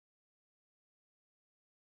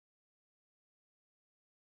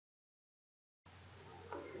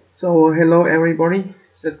So hello everybody,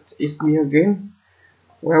 it's me again.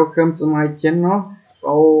 Welcome to my channel.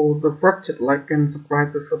 So the first like and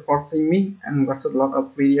subscribe to supporting me and watch a lot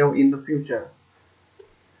of video in the future.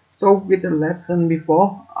 So with the lesson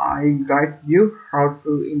before, I guide you how to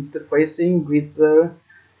interfacing with the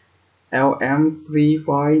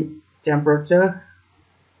LM35 temperature.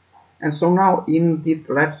 And so now in this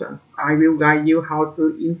lesson, I will guide you how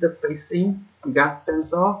to interfacing gas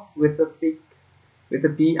sensor with the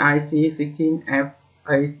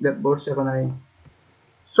PIC16F877A.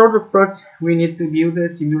 So the first we need to view the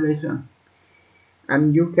simulation,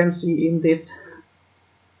 and you can see in this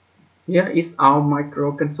here is our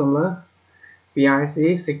microcontroller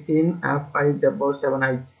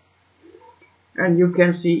PIC16F877A, and you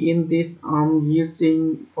can see in this I'm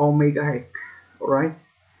using 4 MHz. Alright,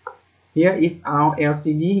 here is our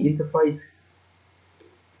LCD interface,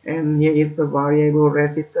 and here is the variable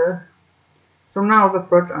resistor. So now the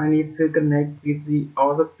first I need to connect with the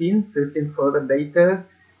other pin to transfer the data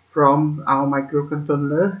from our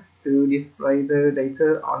microcontroller to display the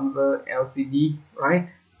data on the LCD, right?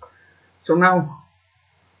 So now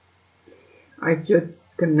I just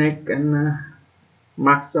connect and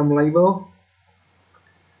mark some label.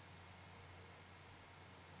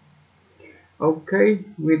 Okay,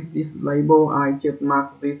 with this label I just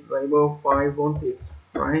mark this label 5 voltage,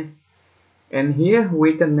 right? And here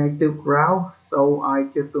we connect to ground, so I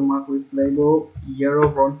just mark with label 0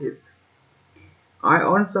 voltage. I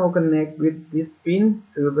also connect with this pin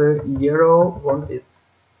to the 0 voltage,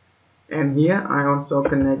 and here I also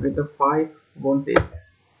connect with the 5 voltage.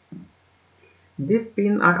 This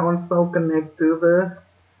pin I also connect to the,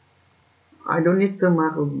 I don't need to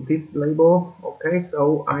mark this label, okay,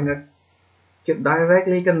 so I just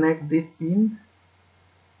directly connect this pin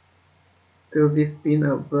to this pin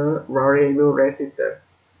of the variable resistor,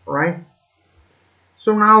 right?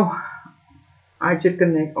 So now I just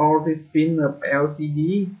connect all this pin of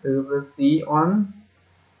LCD to the C1,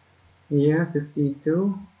 here to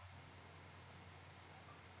C2,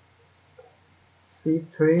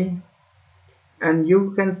 C3, and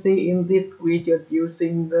you can see in this we just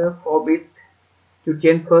using the 4 bits to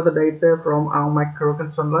transfer the data from our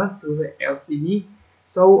microcontroller to the LCD.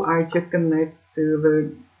 So I just connect to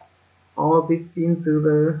the all these pins to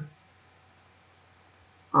the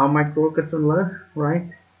our microcontroller,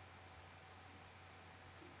 right?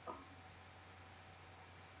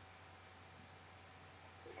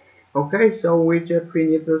 Okay, so we just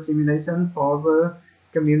finished the simulation for the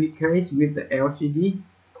communication with the LCD.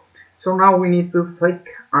 So now we need to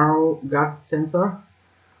take our gas sensor.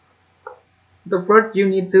 The first you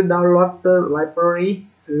need to download the library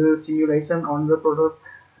to simulation on the product,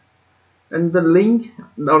 and the link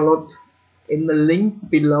download in the link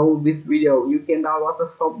below this video. You can download the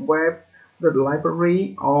software, the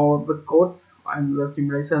library, or the code and the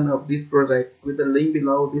simulation of this project with the link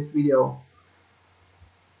below this video.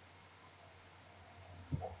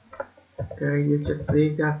 Okay, you just see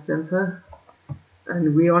gas sensor,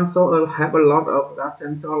 and we also have a lot of gas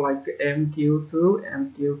sensor like MQ2,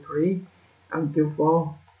 MQ3,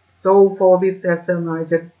 MQ4. So for this session I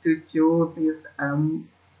just to choose this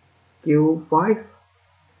MQ5.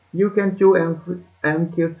 You can choose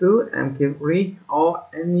MQ2, MQ3, or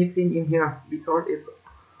anything in here because it's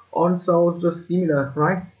also just similar,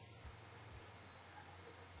 right?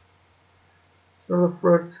 So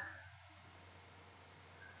first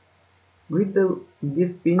with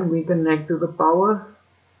this pin we connect to the power,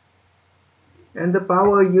 and the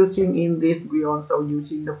power using in this we also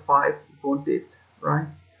using the 5 voltage, right?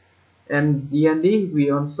 And D&D we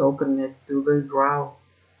also connect to the ground.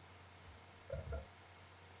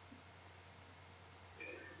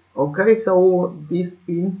 Okay, so this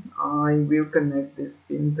pin I will connect this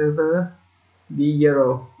pin to the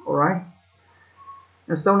D0, alright?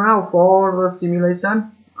 And so now for the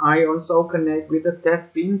simulation I also connect with the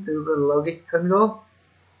test pin to the logic terminal.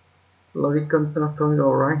 Logic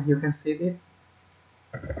terminal, right? You can see this.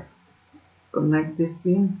 Connect this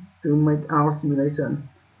pin to make our simulation.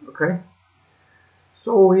 Okay,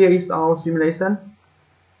 so here is our simulation.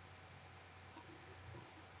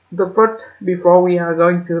 The first, before we are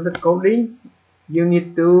going to the coding, you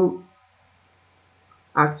need to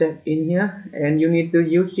access in here, and you need to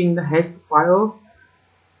using the hash file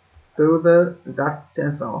to the gas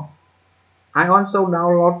sensor. I also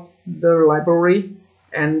download the library,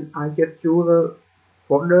 and I just choose the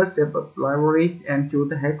folder separate library and choose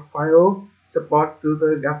the hash file support to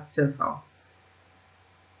the gas sensor.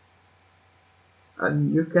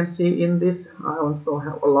 And you can see in this I also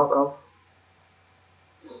have a lot of,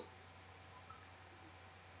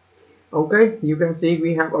 okay, you can see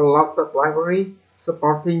we have a lot of library.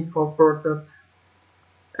 supporting for Proteus,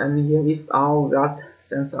 and here is our gas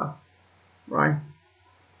sensor, right?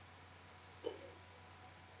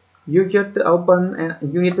 You just open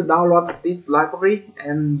and you need to download this library,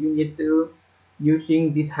 and you need to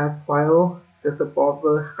using this hash file to support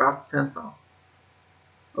the gas sensor.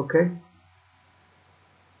 Okay.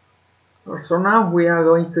 So now we are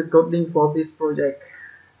going to coding for this project.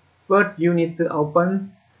 First, you need to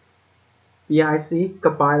open PIC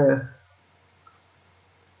compiler.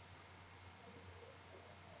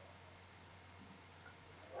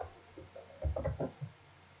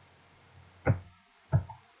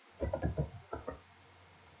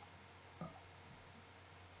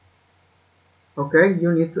 Okay,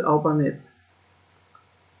 you need to open it.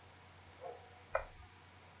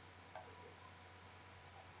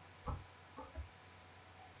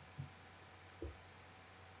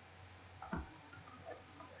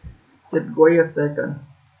 Just wait a second.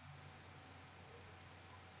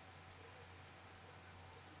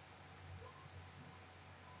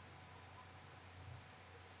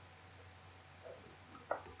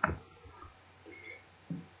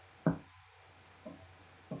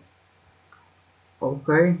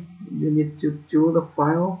 Okay, you need to choose the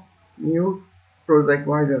file, new project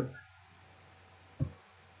writer.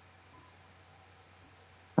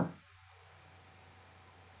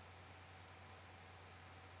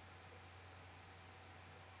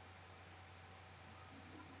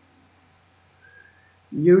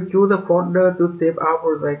 You choose the folder to save our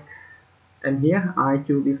project, and here I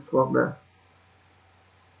choose this folder.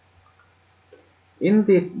 In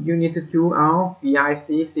this, you need to choose our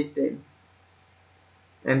PIC16,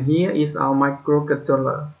 and here is our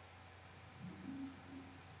microcontroller.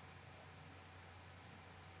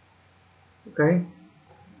 Okay,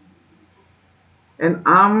 and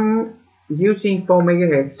I'm using 4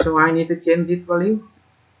 MHz, so I need to change this value.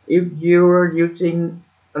 If you're using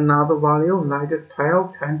another value like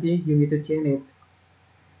 12, 20, you need to change it.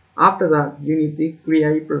 After that, you need to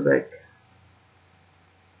create project.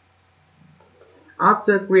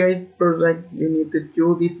 After create project, you need to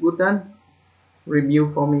choose this button,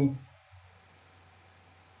 review for me.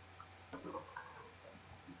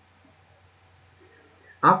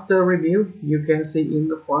 After review, you can see in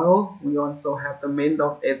the file, we also have the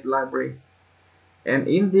main.h library. And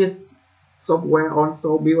in this software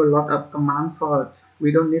also build a lot of command for it.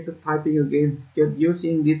 We don't need to typing again, just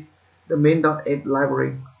using this the main.h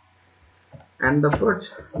library. And the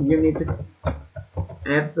first, you need to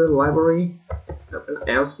add the library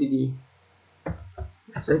LCD.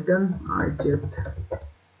 Second, I just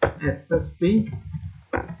add the SP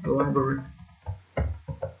library.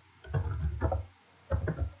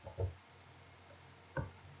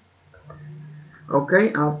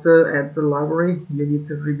 Okay, after add the library, you need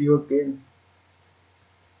to review again.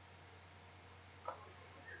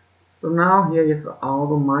 So now here is all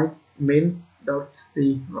the my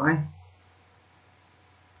main.c, right?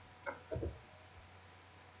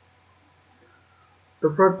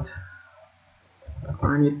 So first,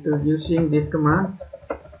 I need to using this command.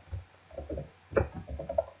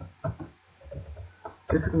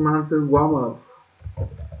 This command to warm up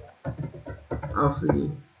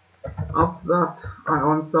LCD. After that, I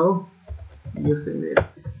also using it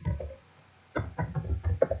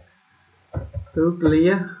to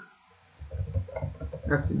clear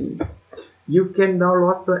LCD. You can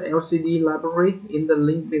download the LCD library in the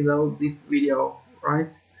link below this video, right?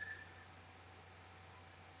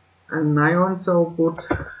 And I also put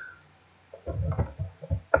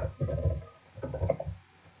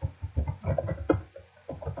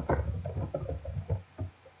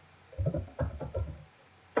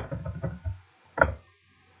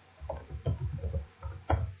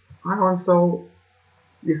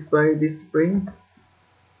display this spring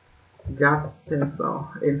gas sensor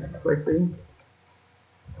interfacing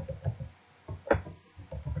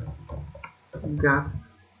gas.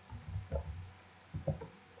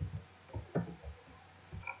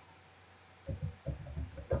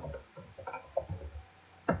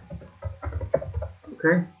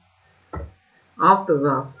 Okay. After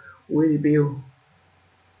that, we review.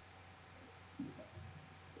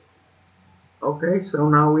 Okay, so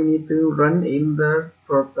now we need to run in the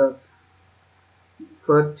Proteus.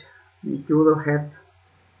 First, we choose the head.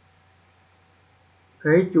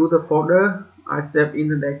 Okay, choose the folder I saved in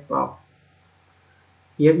the desktop.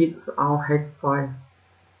 Here is our hex file.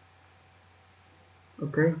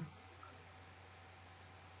 Okay.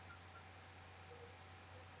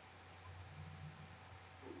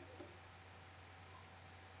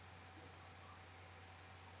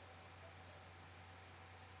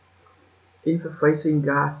 Interfacing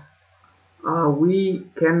gas. We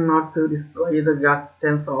cannot display the gas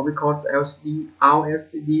sensor because our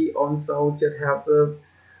LCD also just have the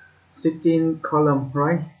 16 column,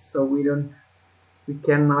 right? So we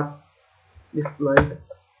cannot display.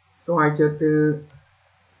 So I just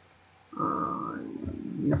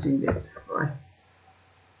using this, right?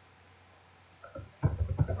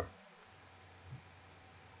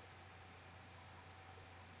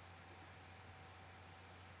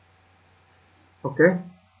 Okay.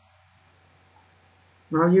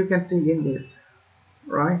 Now you can see in this,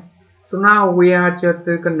 right? So now we are just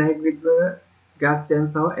to connect with the gas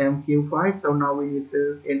sensor MQ5. So now we need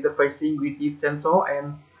to interfacing with this sensor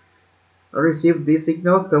and receive this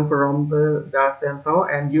signal come from the gas sensor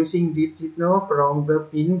and using this signal from the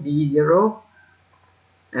pin D0.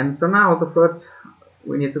 And so now the first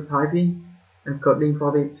we need to type in and coding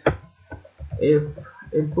for it. If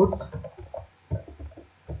input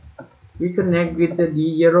we connect with the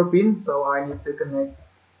D0 pin, so I need to connect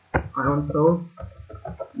I also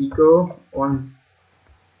equal 1.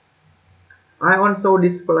 I also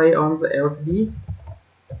display on the LCD.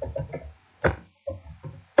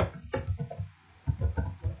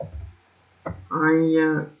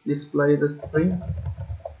 I display the string.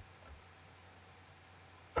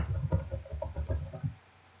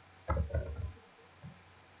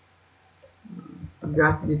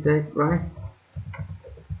 Gas detect, right?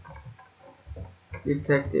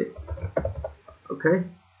 Detect this. Okay.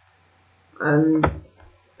 And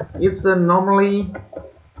if the normally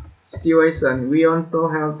situation, we also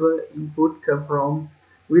have the input come from.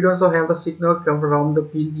 We also have the signal come from the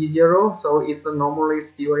pin D0. So it's the normally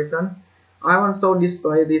situation. I also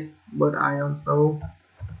display this, but I also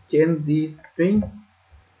change this string.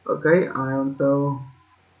 Okay, I also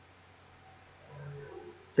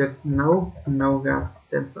just no gas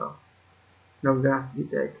sensor, no gas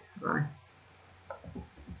detect, right?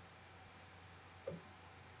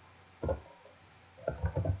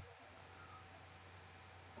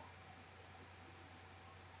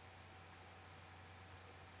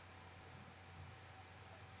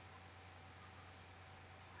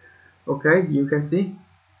 Okay, you can see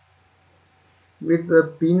with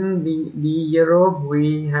the pin D0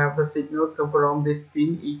 we have the signal come from this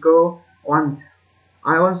pin equal 1.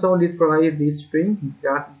 I also display this string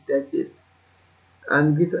gas detected,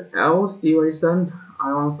 and with else situation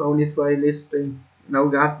I also display this string no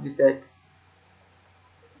gas detect.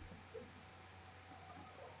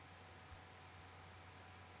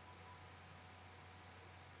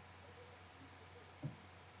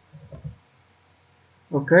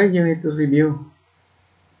 Okay, you need to review.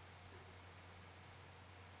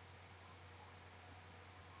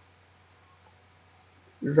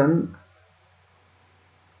 Run.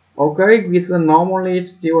 Okay, with the normal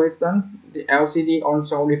situation, the LCD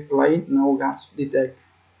also display no gas detect.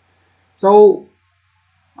 So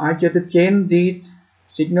I just change this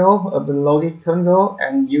signal of the logic terminal,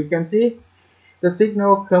 and you can see the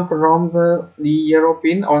signal come from the 0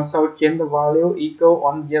 pin also change the value equal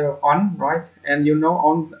on 0 on, right? And you know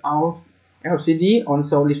on our LCD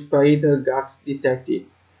also display the gas detected.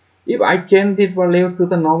 If I change this value to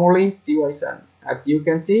the normally situation, as you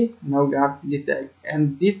can see, no gas detect,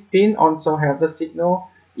 and this pin also have the signal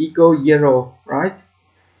equal 0, right?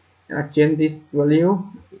 And I change this value.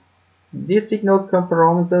 This signal comes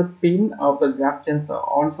from the pin of the gas sensor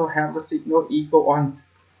also have the signal equal 1,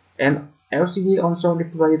 and LCD also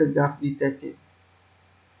display the gas detected.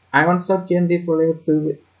 I also change this value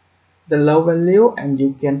to the low value, and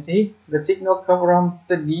you can see the signal come from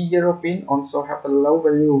the D0 pin also have a low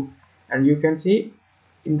value, and you can see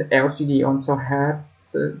in the LCD also have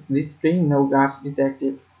this string no gas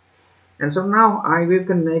detected. And so now I will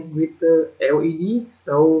connect with the LED.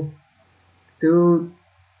 So to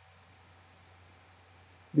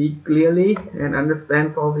be clearly and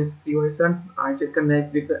understand for this situation, I should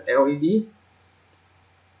connect with the LED,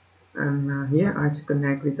 and here I should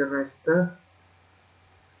connect with the resistor.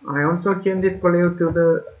 I also change this value to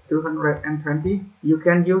the 220. You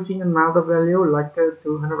can using another value like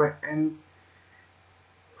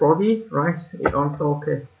 240, right? It's also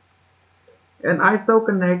okay. And I also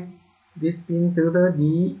connect this pin to the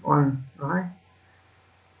D1, right?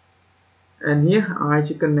 And here I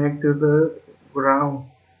should connect to the ground.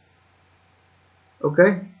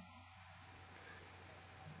 Okay.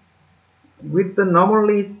 With the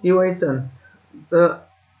normally situation, the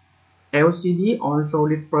LCD also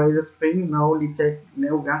display the string no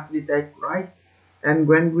gas detect, right? And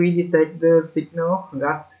when we detect the signal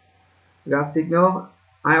gas signal,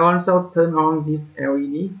 I also turn on this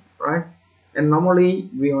LED, right? And normally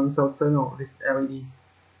we also turn on this LED.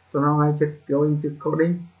 So now I just go into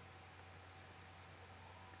coding.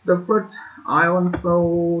 The first, I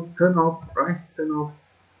also turn off, right? Turn off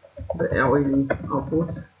the LED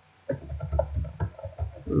output.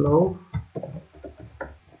 Low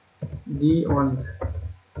D on.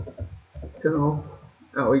 Turn off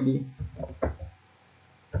LED.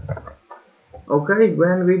 Okay,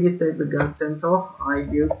 when we detect the gas sensor, I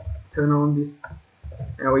will turn on this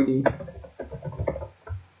LED.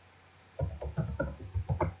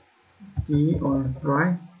 D on,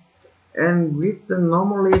 right? And with the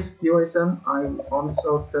normal situation, I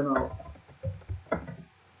also turn off.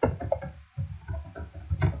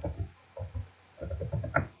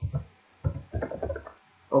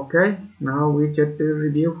 Okay, now we check the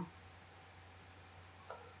review.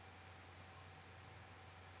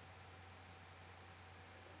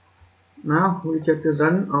 Now we check the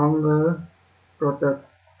run on the product,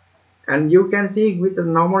 and you can see with the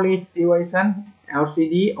normal situation,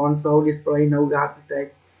 LCD also display no gas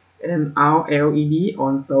detect, and our LED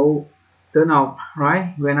also turn off,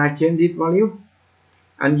 right? When I change this value,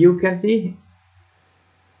 and you can see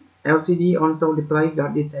LCD also display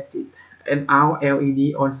gas detected, and our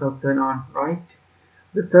LED also turn on, right?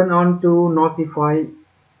 The turn on to notify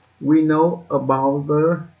we know about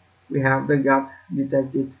we have the gas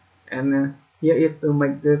detected, and here is to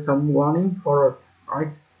make some warning for us,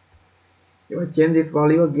 right? If I change this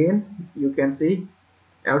value again, you can see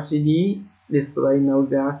LCD display no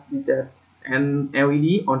gas detect and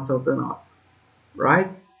LED also turn off,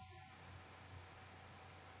 right?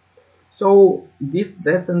 So this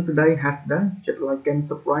lesson today has done. Just like and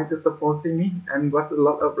subscribe to supporting me and watch a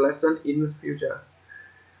lot of lessons in the future.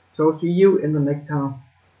 So see you in the next time.